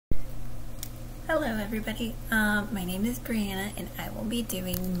Hello everybody, my name is Brianna and I will be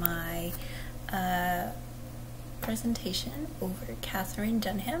doing my presentation over Katherine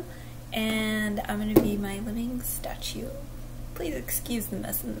Dunham, and I'm going to be my living statue. Please excuse the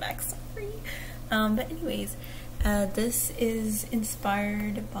mess in the back, sorry. But anyways, this is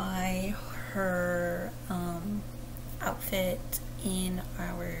inspired by her outfit in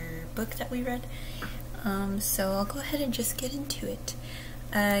our book that we read, so I'll go ahead and just get into it.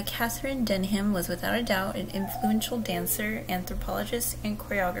 Katherine Dunham was without a doubt an influential dancer, anthropologist, and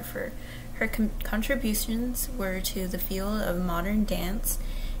choreographer. Her contributions were to the field of modern dance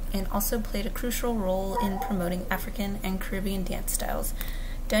and also played a crucial role in promoting African and Caribbean dance styles.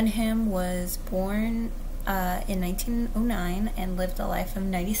 Dunham was born in 1909 and lived a life of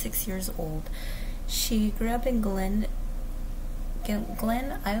 96 years old. She grew up in Glen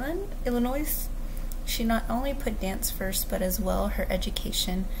Island, Illinois. She not only put dance first, but as well her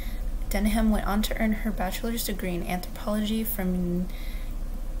education. Dunham went on to earn her bachelor's degree in anthropology from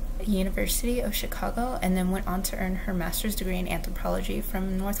University of Chicago, and then went on to earn her master's degree in anthropology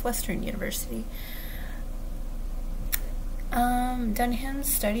from Northwestern University. Dunham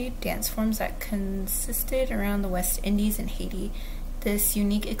studied dance forms that consisted around the West Indies and Haiti. This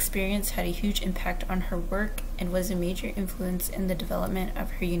unique experience had a huge impact on her work and was a major influence in the development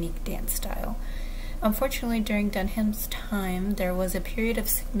of her unique dance style. Unfortunately, during Dunham's time, there was a period of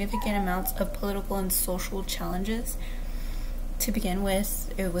significant amounts of political and social challenges. To begin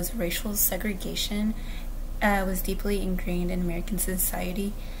with, it was racial segregation was deeply ingrained in American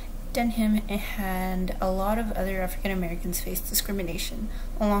society. Dunham and a lot of other African Americans faced discrimination,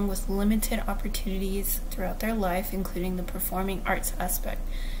 along with limited opportunities throughout their life, including the performing arts aspect.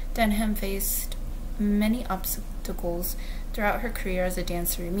 Dunham faced many obstacles throughout her career as a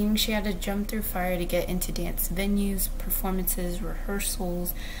dancer, meaning she had to jump through fire to get into dance venues, performances,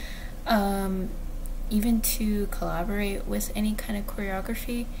 rehearsals, even to collaborate with any kind of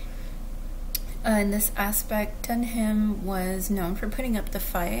choreography. In this aspect, Dunham was known for putting up the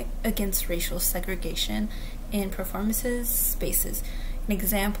fight against racial segregation in performances spaces. An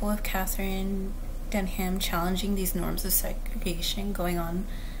example of Katherine Dunham challenging these norms of segregation going on,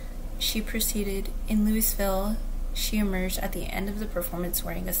 she proceeded in Louisville. She emerged at the end of the performance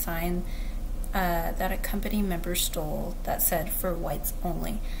wearing a sign that a company member stole that said "For Whites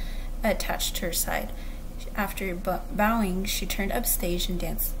Only" attached to her side. After bowing, she turned upstage and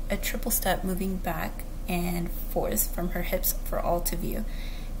danced a triple step, moving back and forth from her hips for all to view.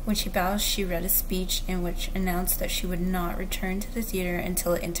 When she bowed, she read a speech in which announced that she would not return to the theater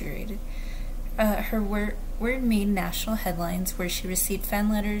until it integrated. Her word made national headlines, where she received fan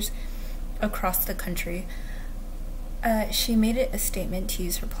letters across the country. She made it a statement to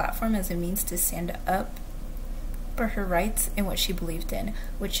use her platform as a means to stand up for her rights and what she believed in,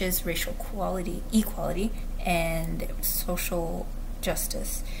 which is racial equality, and social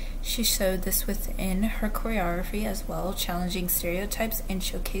justice. She showed this within her choreography as well, challenging stereotypes and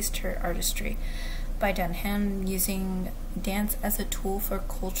showcased her artistry. By Dunham using dance as a tool for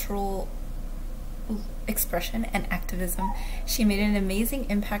cultural expression and activism, she made an amazing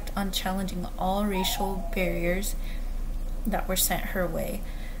impact on challenging all racial barriers that were sent her way,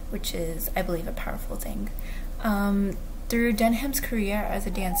 which is, I believe, a powerful thing. Through Dunham's career as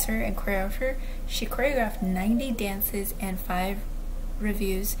a dancer and choreographer, she choreographed 90 dances and 5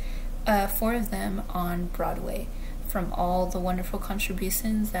 revues, 4 of them on Broadway. From all the wonderful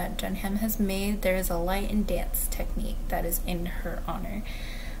contributions that Dunham has made, there is a light and dance technique that is in her honor.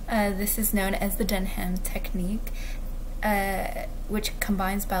 This is known as the Dunham technique, which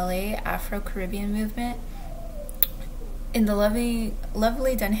combines ballet, Afro-Caribbean movement. In the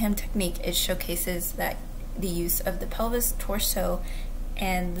lovely Dunham technique, it showcases that the use of the pelvis, torso,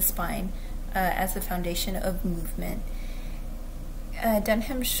 and the spine as the foundation of movement.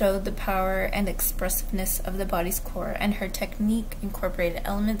 Dunham showed the power and expressiveness of the body's core, and her technique incorporated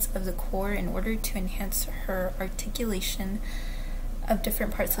elements of the core in order to enhance her articulation of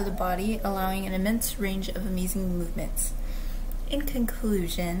different parts of the body, allowing an immense range of amazing movements. In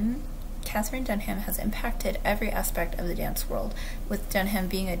conclusion, Katherine Dunham has impacted every aspect of the dance world, with Dunham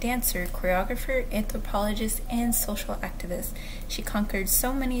being a dancer, choreographer, anthropologist, and social activist. She conquered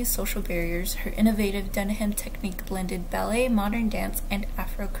so many social barriers. Her innovative Dunham technique blended ballet, modern dance, and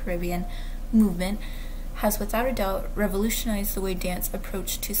Afro-Caribbean movement has without a doubt revolutionized the way dance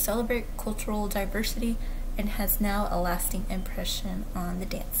approached to celebrate cultural diversity, and has now a lasting impression on the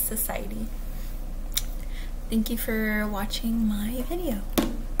dance society. Thank you for watching my video.